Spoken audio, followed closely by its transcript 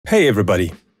Hey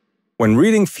everybody! When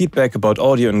reading feedback about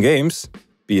audio in games,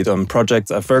 be it on projects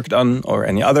I've worked on or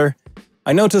any other,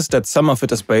 I noticed that some of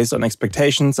it is based on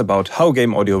expectations about how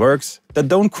game audio works that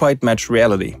don't quite match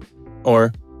reality.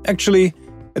 Or, actually,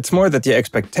 it's more that the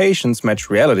expectations match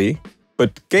reality,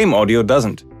 but game audio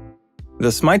doesn't.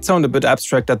 This might sound a bit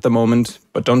abstract at the moment,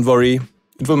 but don't worry,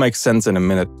 it will make sense in a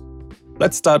minute.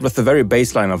 Let's start with the very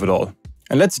baseline of it all,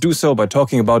 and let's do so by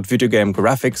talking about video game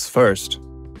graphics first.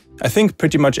 I think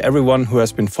pretty much everyone who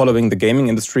has been following the gaming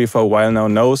industry for a while now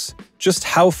knows just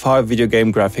how far video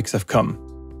game graphics have come.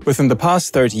 Within the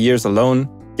past 30 years alone,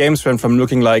 games went from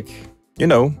looking like,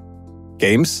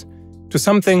 games, to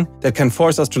something that can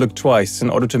force us to look twice in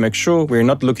order to make sure we're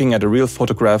not looking at a real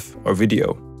photograph or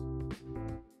video.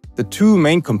 The two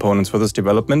main components for this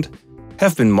development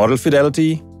have been model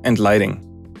fidelity and lighting.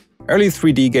 Early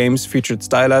 3D games featured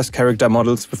stylized character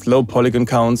models with low polygon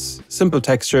counts, simple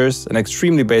textures, and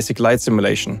extremely basic light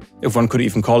simulation, if one could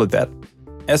even call it that.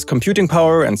 As computing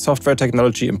power and software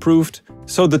technology improved,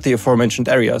 so did the aforementioned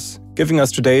areas, giving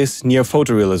us today's near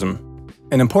photorealism.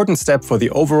 An important step for the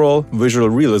overall visual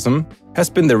realism has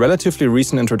been the relatively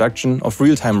recent introduction of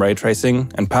real-time ray tracing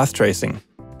and path tracing,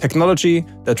 technology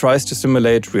that tries to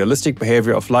simulate realistic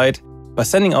behavior of light by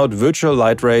sending out virtual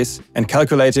light rays and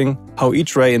calculating how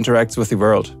each ray interacts with the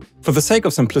world. For the sake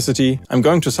of simplicity, I'm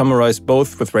going to summarize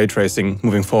both with ray tracing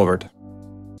moving forward.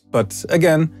 But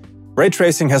again, ray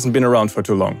tracing hasn't been around for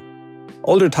too long.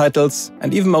 Older titles,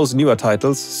 and even most newer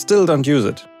titles, still don't use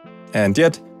it. And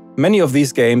yet, many of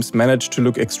these games manage to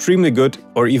look extremely good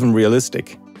or even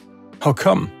realistic. How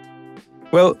come?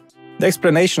 Well, the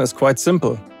explanation is quite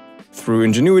simple. Through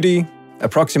ingenuity,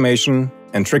 approximation,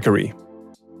 and trickery.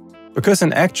 Because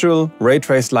an actual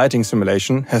ray-traced lighting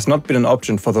simulation has not been an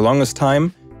option for the longest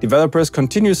time, developers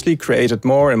continuously created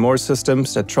more and more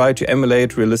systems that try to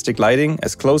emulate realistic lighting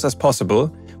as close as possible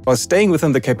while staying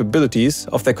within the capabilities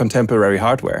of their contemporary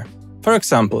hardware. For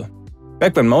example,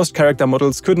 back when most character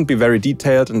models couldn't be very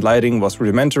detailed and lighting was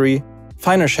rudimentary,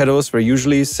 finer shadows were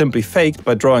usually simply faked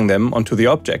by drawing them onto the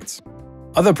objects.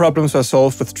 Other problems were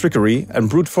solved with trickery and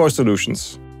brute force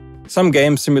solutions. Some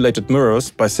games simulated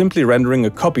mirrors by simply rendering a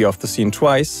copy of the scene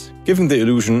twice, giving the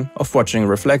illusion of watching a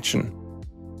reflection.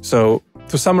 So,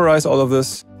 to summarize all of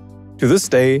this, to this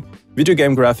day, video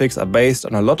game graphics are based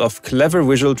on a lot of clever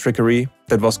visual trickery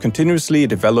that was continuously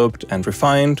developed and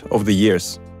refined over the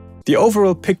years. The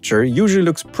overall picture usually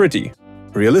looks pretty,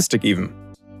 realistic even.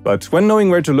 But when knowing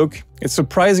where to look, it's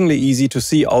surprisingly easy to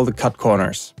see all the cut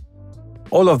corners.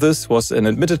 All of this was an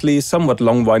admittedly somewhat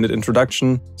long-winded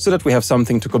introduction so that we have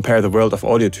something to compare the world of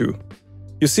audio to.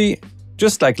 You see,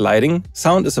 just like lighting,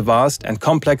 sound is a vast and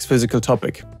complex physical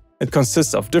topic. It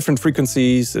consists of different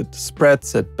frequencies, it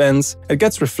spreads, it bends, it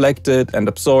gets reflected and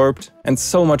absorbed, and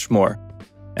so much more.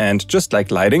 And just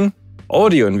like lighting,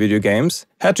 audio in video games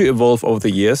had to evolve over the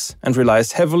years and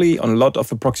relies heavily on a lot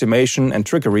of approximation and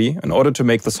trickery in order to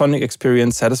make the sonic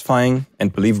experience satisfying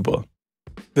and believable.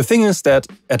 The thing is that,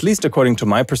 at least according to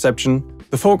my perception,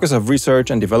 the focus of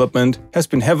research and development has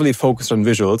been heavily focused on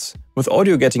visuals, with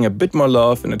audio getting a bit more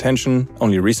love and attention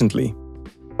only recently.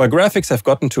 While graphics have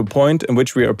gotten to a point in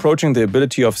which we are approaching the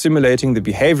ability of simulating the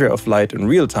behavior of light in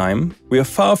real time, we are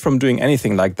far from doing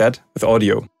anything like that with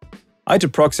audio. I'd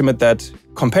approximate that,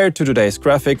 compared to today's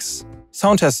graphics,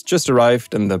 sound has just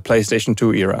arrived in the PlayStation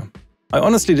 2 era. I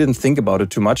honestly didn't think about it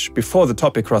too much before the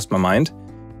topic crossed my mind,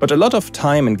 but a lot of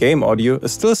time in game audio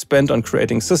is still spent on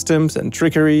creating systems and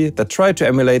trickery that try to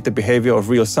emulate the behavior of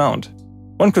real sound.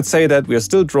 One could say that we are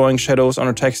still drawing shadows on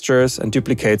our textures and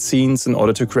duplicate scenes in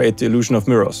order to create the illusion of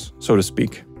mirrors, so to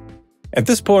speak. At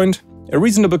this point, a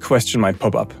reasonable question might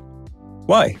pop up.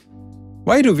 Why?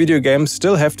 Why do video games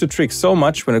still have to trick so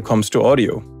much when it comes to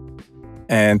audio?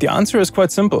 And the answer is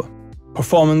quite simple: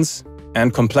 performance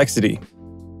and complexity.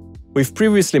 We've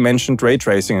previously mentioned ray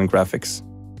tracing in graphics.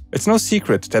 It's no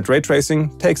secret that ray tracing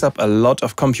takes up a lot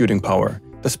of computing power,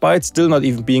 despite still not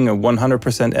even being a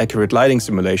 100% accurate lighting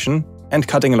simulation and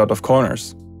cutting a lot of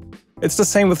corners. It's the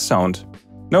same with sound.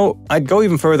 No, I'd go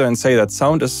even further and say that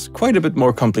sound is quite a bit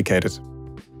more complicated.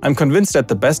 I'm convinced that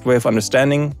the best way of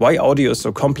understanding why audio is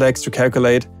so complex to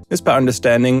calculate is by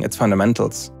understanding its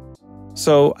fundamentals.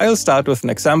 So I'll start with an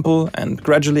example and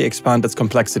gradually expand its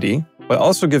complexity, while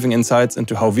also giving insights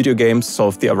into how video games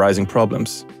solve the arising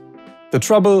problems. The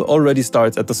trouble already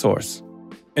starts at the source.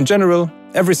 In general,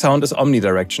 every sound is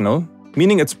omnidirectional,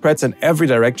 meaning it spreads in every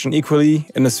direction equally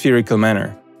in a spherical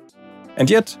manner. And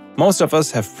yet, most of us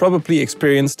have probably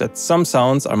experienced that some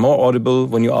sounds are more audible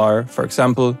when you are, for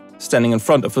example, standing in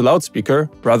front of a loudspeaker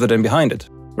rather than behind it,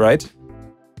 right?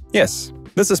 Yes,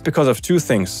 this is because of two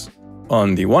things.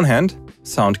 On the one hand,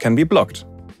 sound can be blocked.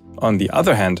 On the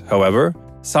other hand, however,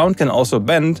 sound can also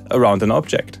bend around an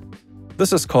object.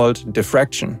 This is called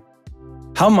diffraction.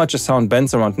 How much a sound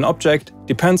bends around an object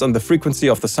depends on the frequency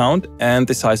of the sound and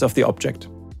the size of the object.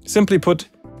 Simply put,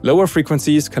 lower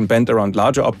frequencies can bend around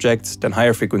larger objects than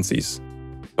higher frequencies.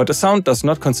 But a sound does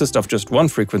not consist of just one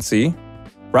frequency.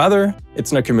 Rather,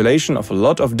 it's an accumulation of a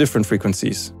lot of different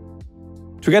frequencies.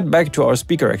 To get back to our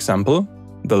speaker example,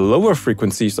 the lower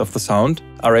frequencies of the sound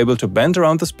are able to bend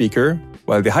around the speaker,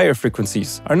 while the higher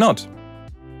frequencies are not.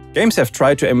 Games have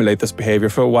tried to emulate this behavior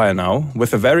for a while now,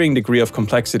 with a varying degree of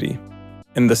complexity.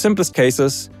 In the simplest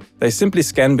cases, they simply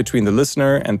scan between the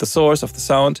listener and the source of the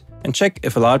sound and check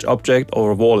if a large object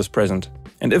or a wall is present.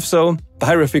 And if so, the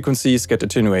higher frequencies get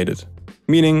attenuated.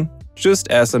 Meaning, just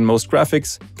as in most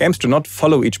graphics, games do not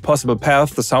follow each possible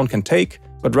path the sound can take,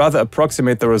 but rather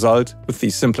approximate the result with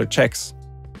these simpler checks.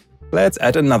 Let's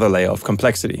add another layer of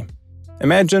complexity.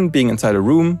 Imagine being inside a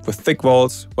room with thick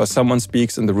walls while someone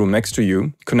speaks in the room next to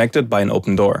you, connected by an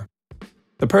open door.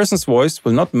 The person's voice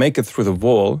will not make it through the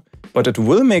wall, but it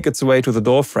will make its way to the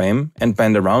door frame and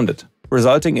bend around it,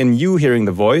 resulting in you hearing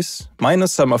the voice,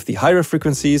 minus some of the higher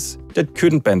frequencies that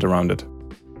couldn't bend around it.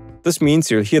 This means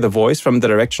you'll hear the voice from the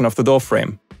direction of the door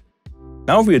frame.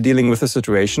 Now we are dealing with a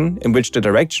situation in which the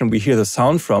direction we hear the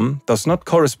sound from does not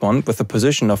correspond with the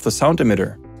position of the sound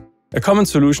emitter. A common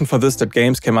solution for this that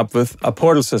games came up with are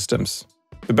portal systems.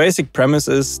 The basic premise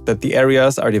is that the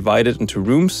areas are divided into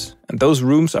rooms, and those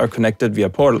rooms are connected via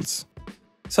portals.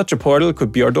 Such a portal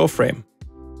could be our door frame.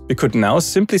 We could now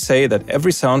simply say that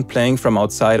every sound playing from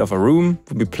outside of a room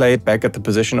would be played back at the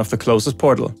position of the closest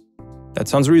portal. That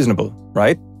sounds reasonable,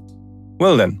 right?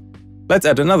 Well then, let's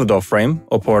add another door frame,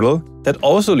 or portal, that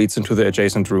also leads into the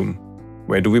adjacent room.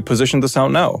 Where do we position the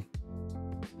sound now?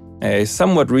 A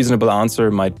somewhat reasonable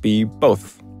answer might be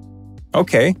both.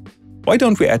 Okay, why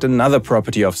don't we add another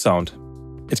property of sound?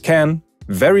 It can,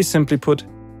 very simply put,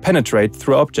 penetrate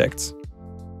through objects.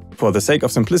 For the sake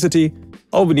of simplicity,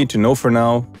 all we need to know for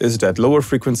now is that lower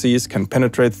frequencies can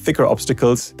penetrate thicker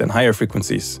obstacles than higher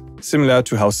frequencies, similar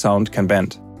to how sound can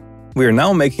bend. We are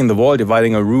now making the wall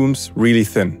dividing our rooms really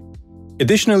thin.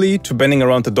 Additionally to bending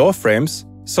around the door frames,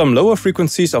 some lower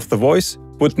frequencies of the voice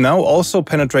would now also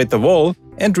penetrate the wall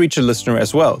and reach the listener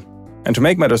as well. And to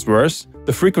make matters worse,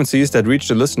 the frequencies that reach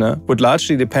the listener would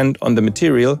largely depend on the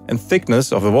material and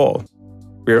thickness of the wall.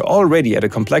 We are already at a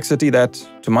complexity that,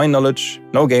 to my knowledge,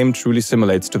 no game truly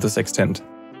simulates to this extent.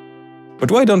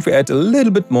 But why don't we add a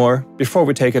little bit more before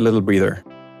we take a little breather?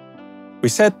 We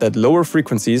said that lower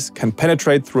frequencies can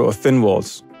penetrate through our thin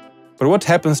walls. But what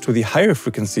happens to the higher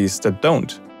frequencies that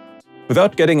don't?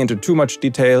 Without getting into too much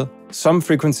detail, some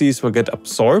frequencies will get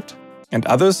absorbed and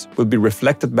others will be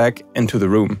reflected back into the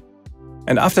room.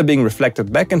 And after being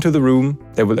reflected back into the room,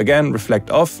 they will again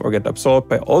reflect off or get absorbed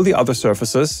by all the other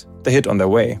surfaces they hit on their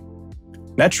way.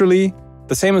 Naturally,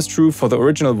 the same is true for the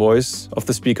original voice of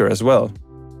the speaker as well.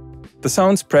 The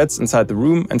sound spreads inside the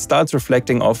room and starts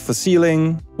reflecting off the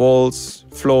ceiling, walls,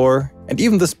 floor, and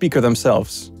even the speaker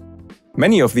themselves.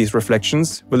 Many of these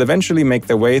reflections will eventually make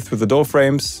their way through the door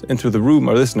frames into the room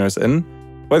our listeners in,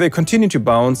 where they continue to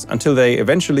bounce until they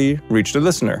eventually reach the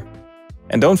listener.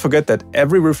 And don't forget that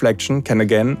every reflection can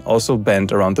again also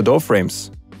bend around the door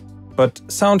frames. But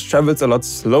sound travels a lot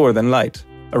slower than light,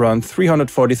 around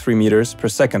 343 meters per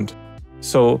second.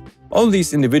 So all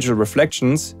these individual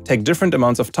reflections take different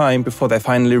amounts of time before they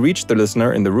finally reach the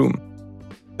listener in the room.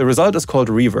 The result is called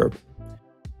reverb.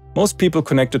 Most people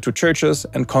connect it to churches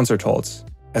and concert halls,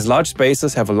 as large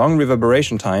spaces have a long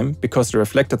reverberation time because the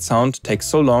reflected sound takes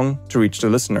so long to reach the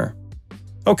listener.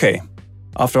 Okay,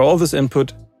 after all this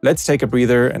input, let's take a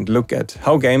breather and look at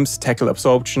how games tackle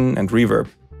absorption and reverb.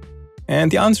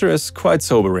 And the answer is quite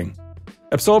sobering.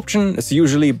 Absorption is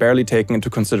usually barely taken into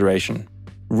consideration.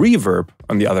 Reverb,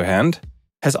 on the other hand,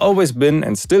 has always been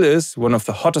and still is one of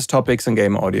the hottest topics in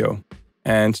game audio.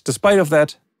 And despite of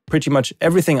that, pretty much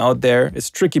everything out there is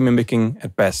tricky mimicking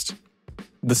at best.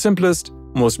 The simplest,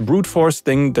 most brute force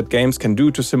thing that games can do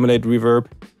to simulate reverb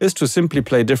is to simply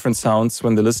play different sounds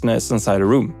when the listener is inside a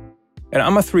room. In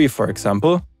Arma 3, for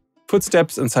example,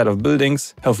 footsteps inside of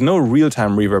buildings have no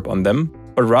real-time reverb on them,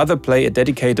 but rather play a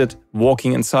dedicated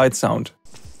walking inside sound.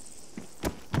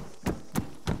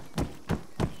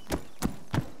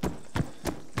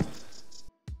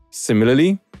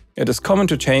 Similarly, it is common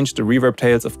to change the reverb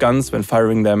tails of guns when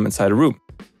firing them inside a room.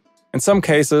 In some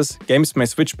cases, games may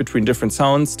switch between different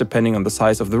sounds depending on the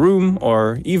size of the room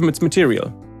or even its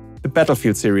material. The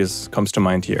Battlefield series comes to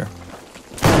mind here.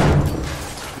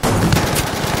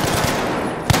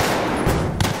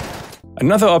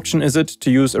 Another option is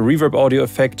to use a reverb audio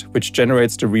effect which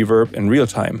generates the reverb in real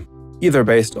time. either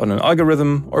based on an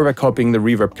algorithm or by copying the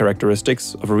reverb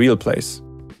characteristics of a real place.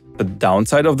 The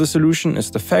downside of the solution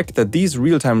is the fact that these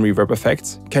real-time reverb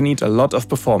effects can eat a lot of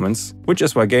performance, which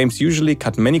is why games usually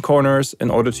cut many corners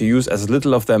in order to use as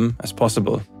little of them as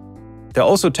possible. They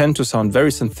also tend to sound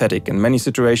very synthetic in many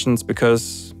situations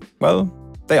because, well,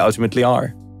 they ultimately are.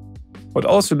 What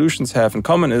all solutions have in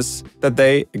common is that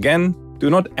they, again, do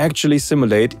not actually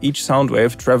simulate each sound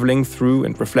wave traveling through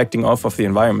and reflecting off of the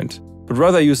environment, but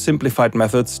rather use simplified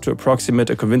methods to approximate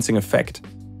a convincing effect.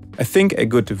 I think a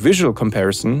good visual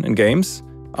comparison in games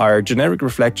are generic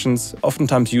reflections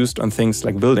oftentimes used on things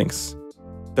like buildings.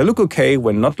 They look okay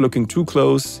when not looking too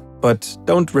close, but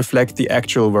don't reflect the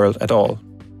actual world at all.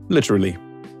 Literally.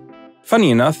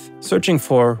 Funny enough, searching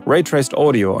for ray-traced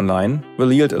audio online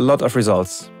will yield a lot of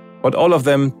results, but all of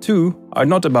them, too, are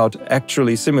not about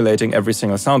actually simulating every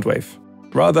single sound wave.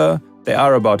 Rather, they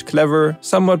are about clever,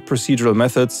 somewhat procedural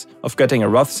methods of getting a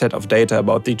rough set of data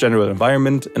about the general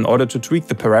environment in order to tweak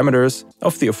the parameters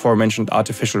of the aforementioned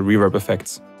artificial reverb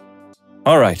effects.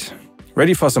 Alright,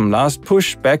 ready for some last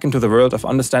push back into the world of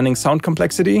understanding sound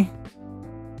complexity?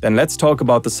 Then let's talk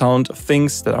about the sound of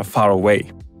things that are far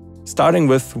away. Starting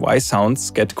with why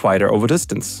sounds get quieter over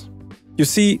distance. You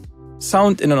see,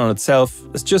 sound in and on itself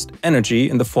is just energy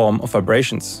in the form of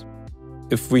vibrations.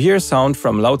 If we hear sound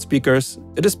from loudspeakers,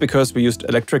 it is because we used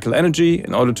electrical energy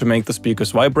in order to make the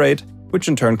speakers vibrate, which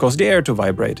in turn caused the air to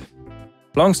vibrate.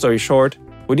 Long story short,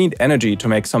 we need energy to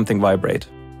make something vibrate.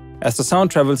 As the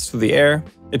sound travels through the air,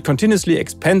 it continuously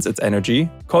expends its energy,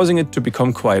 causing it to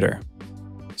become quieter.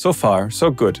 So far,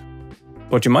 so good.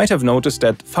 But you might have noticed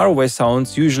that faraway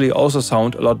sounds usually also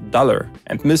sound a lot duller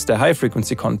and miss their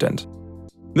high-frequency content.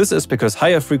 This is because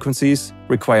higher frequencies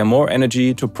require more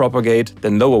energy to propagate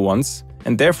than lower ones,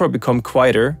 and therefore become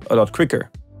quieter a lot quicker.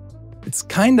 It's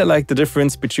kinda like the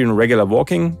difference between regular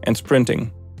walking and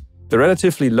sprinting. The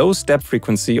relatively low step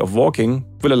frequency of walking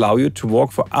will allow you to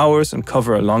walk for hours and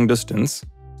cover a long distance,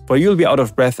 while you'll be out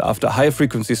of breath after a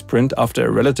high-frequency sprint after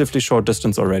a relatively short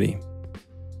distance already.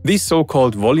 These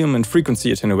so-called volume and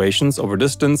frequency attenuations over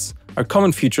distance are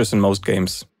common features in most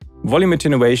games. Volume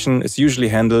attenuation is usually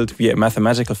handled via a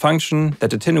mathematical function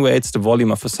that attenuates the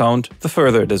volume of a sound the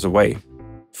further it is away.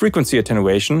 Frequency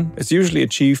attenuation is usually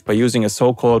achieved by using a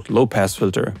so-called low-pass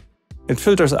filter. It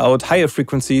filters out higher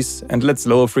frequencies and lets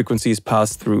lower frequencies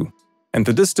pass through, and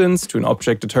the distance to an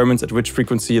object determines at which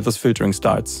frequency this filtering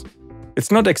starts.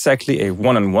 It's not exactly a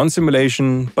one-on-one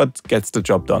simulation, but gets the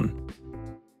job done.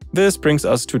 This brings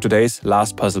us to today's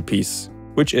last puzzle piece,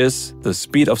 which is the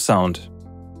speed of sound.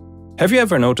 Have you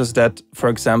ever noticed that, for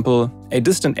example, a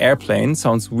distant airplane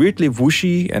sounds weirdly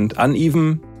whooshy and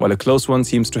uneven, while a close one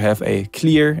seems to have a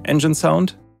clear engine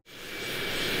sound?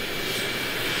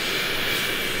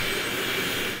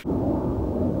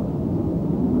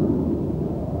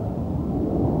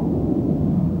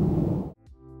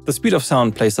 The speed of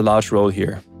sound plays a large role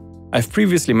here. I've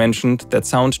previously mentioned that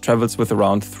sound travels with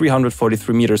around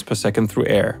 343 meters per second through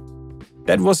air.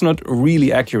 That was not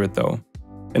really accurate though.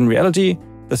 In reality,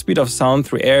 the speed of sound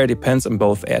through air depends on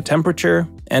both air temperature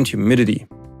and humidity.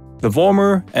 The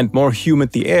warmer and more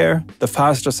humid the air, the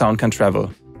faster sound can travel.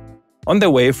 On their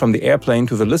way from the airplane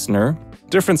to the listener,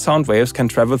 different sound waves can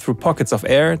travel through pockets of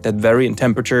air that vary in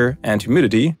temperature and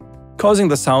humidity, causing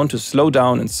the sound to slow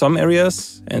down in some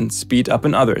areas and speed up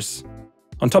in others.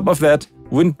 On top of that,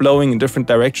 wind blowing in different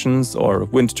directions or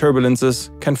wind turbulences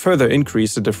can further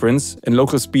increase the difference in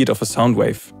local speed of a sound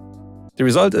wave. The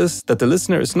result is that the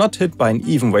listener is not hit by an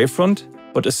even wavefront,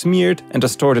 but a smeared and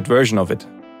distorted version of it.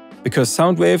 Because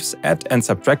sound waves add and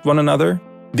subtract one another,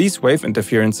 these wave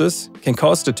interferences can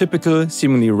cause the typical,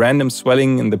 seemingly random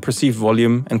swelling in the perceived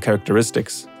volume and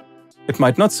characteristics. It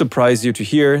might not surprise you to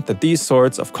hear that these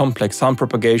sorts of complex sound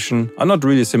propagation are not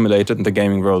really simulated in the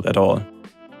gaming world at all.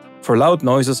 For loud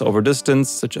noises over distance,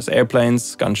 such as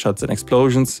airplanes, gunshots and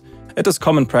explosions, it is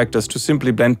common practice to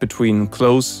simply blend between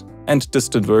close and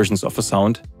distant versions of a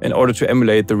sound in order to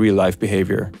emulate the real-life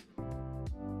behavior.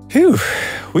 Phew,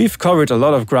 we've covered a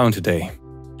lot of ground today.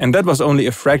 And that was only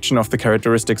a fraction of the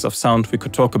characteristics of sound we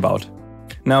could talk about.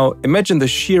 Now, imagine the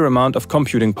sheer amount of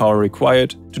computing power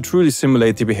required to truly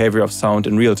simulate the behavior of sound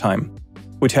in real time.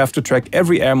 We'd have to track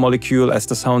every air molecule as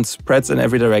the sound spreads in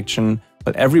every direction,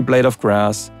 while every blade of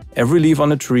grass, every leaf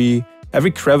on a tree,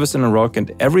 every crevice in a rock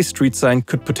and every street sign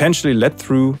could potentially let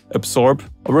through, absorb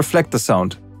or reflect the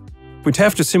sound. We'd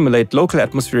have to simulate local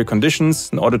atmospheric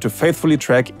conditions in order to faithfully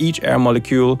track each air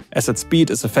molecule as its speed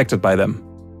is affected by them.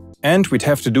 And we'd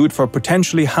have to do it for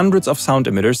potentially hundreds of sound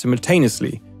emitters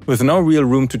simultaneously, with no real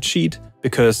room to cheat,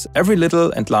 because every little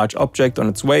and large object on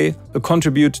its way will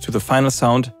contribute to the final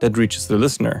sound that reaches the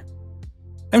listener.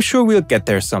 I'm sure we'll get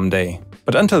there someday,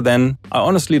 but until then, I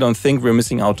honestly don't think we're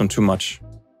missing out on too much.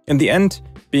 In the end,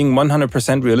 being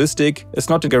 100% realistic is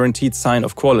not a guaranteed sign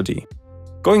of quality.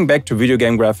 Going back to video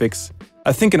game graphics,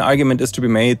 I think an argument is to be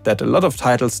made that a lot of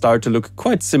titles start to look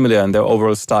quite similar in their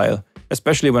overall style,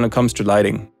 especially when it comes to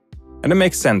lighting. And it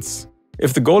makes sense.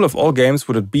 If the goal of all games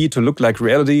would be to look like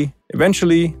reality,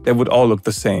 eventually they would all look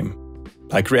the same.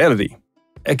 Like reality.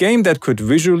 A game that could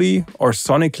visually or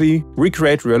sonically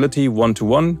recreate reality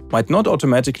one-to-one might not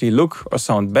automatically look or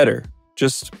sound better,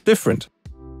 just different.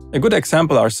 A good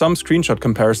example are some screenshot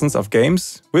comparisons of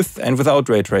games with and without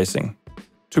ray tracing.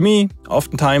 To me,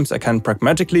 oftentimes I can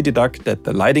pragmatically deduct that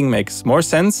the lighting makes more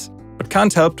sense, but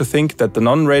can't help to think that the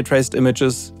non-ray traced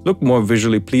images look more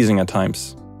visually pleasing at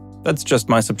times. That's just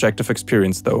my subjective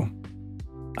experience though.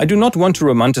 I do not want to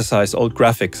romanticize old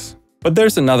graphics, but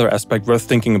there's another aspect worth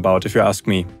thinking about if you ask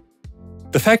me.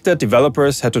 The fact that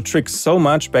developers had to trick so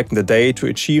much back in the day to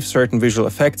achieve certain visual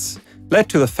effects led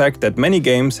to the fact that many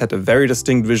games had a very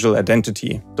distinct visual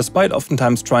identity, despite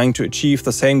oftentimes trying to achieve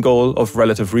the same goal of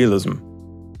relative realism.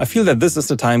 I feel that this is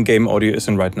the time game audio is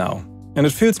in right now, and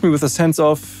it fills me with a sense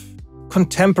of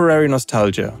contemporary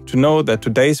nostalgia to know that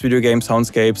today's video game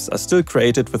soundscapes are still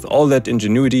created with all that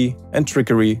ingenuity and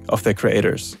trickery of their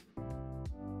creators.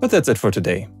 But that's it for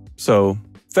today. So,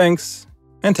 thanks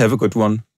and have a good one.